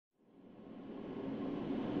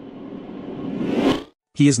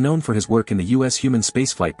He is known for his work in the U.S. human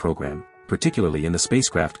spaceflight program, particularly in the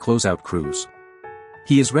spacecraft closeout cruise.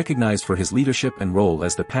 He is recognized for his leadership and role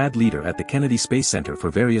as the pad leader at the Kennedy Space Center for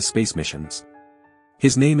various space missions.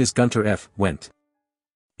 His name is Günter F. Wendt.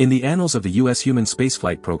 In the annals of the U.S. human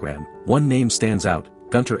spaceflight program, one name stands out,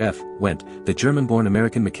 Günter F. Wendt, the German-born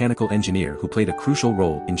American mechanical engineer who played a crucial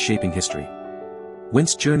role in shaping history.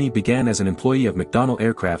 Wendt's journey began as an employee of McDonnell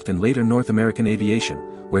Aircraft and later North American Aviation,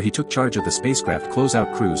 where he took charge of the spacecraft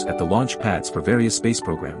closeout cruise at the launch pads for various space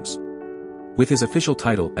programs. With his official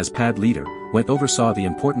title as pad leader, Wendt oversaw the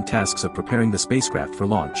important tasks of preparing the spacecraft for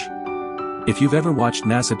launch. If you've ever watched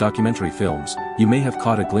NASA documentary films, you may have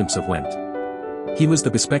caught a glimpse of Wendt. He was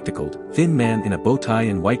the bespectacled, thin man in a bow tie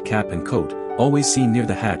and white cap and coat, always seen near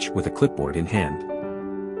the hatch with a clipboard in hand.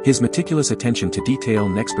 His meticulous attention to detail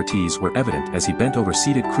and expertise were evident as he bent over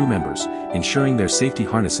seated crew members, ensuring their safety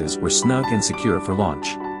harnesses were snug and secure for launch.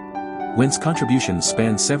 Wendt's contributions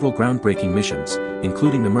spanned several groundbreaking missions,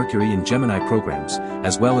 including the Mercury and Gemini programs,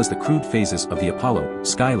 as well as the crewed phases of the Apollo,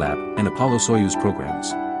 Skylab, and Apollo-Soyuz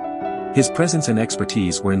programs. His presence and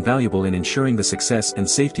expertise were invaluable in ensuring the success and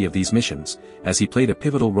safety of these missions, as he played a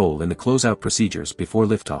pivotal role in the closeout procedures before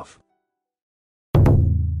liftoff.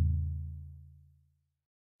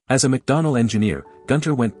 As a McDonnell engineer,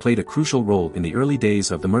 Günter Wendt played a crucial role in the early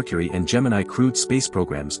days of the Mercury and Gemini crewed space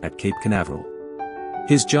programs at Cape Canaveral.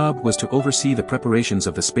 His job was to oversee the preparations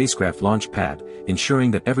of the spacecraft launch pad,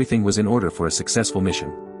 ensuring that everything was in order for a successful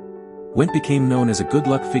mission. Wendt became known as a good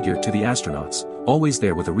luck figure to the astronauts, always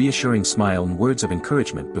there with a reassuring smile and words of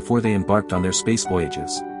encouragement before they embarked on their space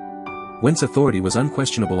voyages. Wendt's authority was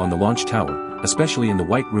unquestionable on the launch tower, especially in the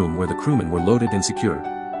White Room where the crewmen were loaded and secured.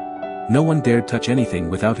 No one dared touch anything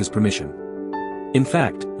without his permission. In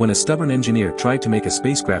fact, when a stubborn engineer tried to make a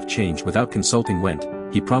spacecraft change without consulting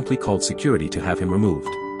Wendt, he promptly called security to have him removed.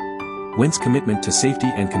 Wendt's commitment to safety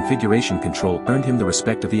and configuration control earned him the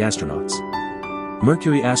respect of the astronauts.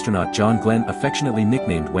 Mercury astronaut John Glenn affectionately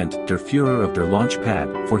nicknamed Wendt Der Führer of der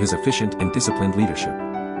Launchpad for his efficient and disciplined leadership.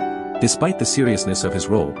 Despite the seriousness of his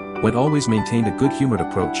role, Wendt always maintained a good-humored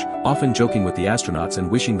approach, often joking with the astronauts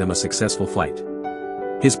and wishing them a successful flight.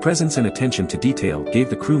 His presence and attention to detail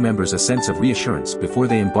gave the crew members a sense of reassurance before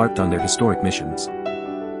they embarked on their historic missions.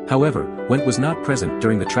 However, Wendt was not present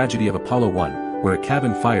during the tragedy of Apollo 1, where a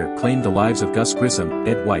cabin fire claimed the lives of Gus Grissom,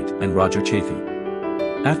 Ed White, and Roger Chaffee.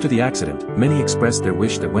 After the accident, many expressed their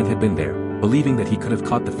wish that Wendt had been there, believing that he could have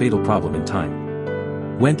caught the fatal problem in time.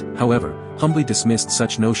 Wendt, however, humbly dismissed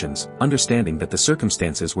such notions, understanding that the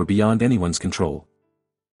circumstances were beyond anyone's control.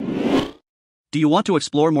 Do you want to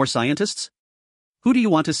explore more scientists? Who do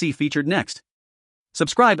you want to see featured next?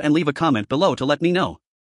 Subscribe and leave a comment below to let me know.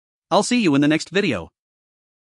 I'll see you in the next video.